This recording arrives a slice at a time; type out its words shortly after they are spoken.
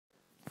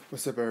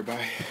What's up,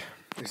 everybody?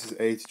 This is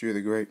AT3 the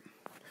Great,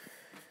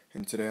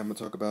 and today I'm gonna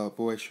talk about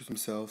boy shoots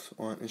himself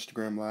on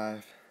Instagram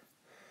Live.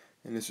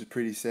 And this was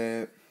pretty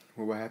sad.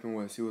 Well, what happened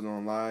was he was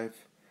on live,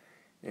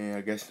 and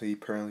I guess he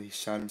apparently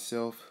shot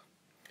himself,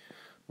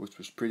 which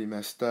was pretty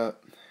messed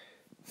up.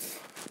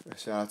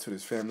 Shout out to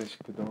his family,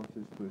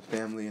 condolences to his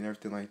family and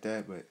everything like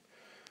that. But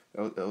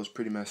that was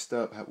pretty messed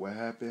up. What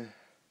happened?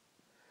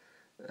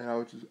 And I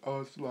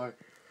was like,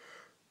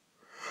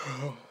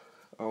 I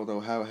don't know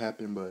how it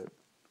happened, but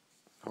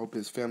I hope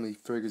his family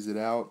figures it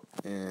out.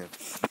 And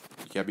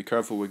you gotta be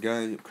careful with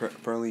gun.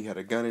 Apparently, he had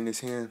a gun in his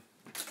hand,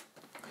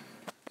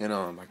 and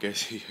I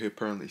guess he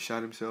apparently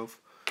shot himself,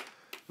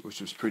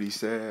 which was pretty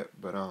sad.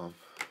 But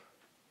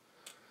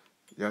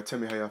y'all tell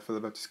me how y'all feel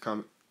about this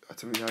comment.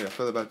 Tell me how y'all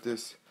feel about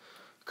this.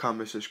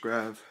 Comment,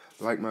 subscribe,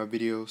 like my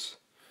videos,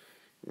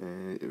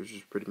 and it was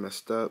just pretty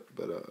messed up.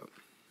 But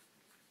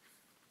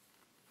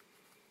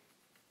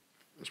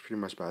that's pretty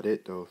much about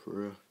it, though, for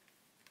real.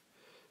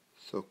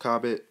 So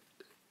comment,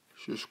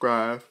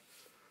 subscribe,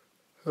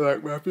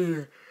 like my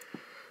videos,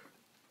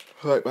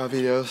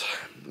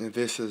 and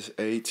this is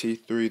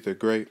AT3 the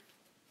Great,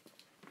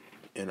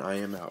 and I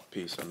am out.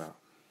 Peace. I'm out.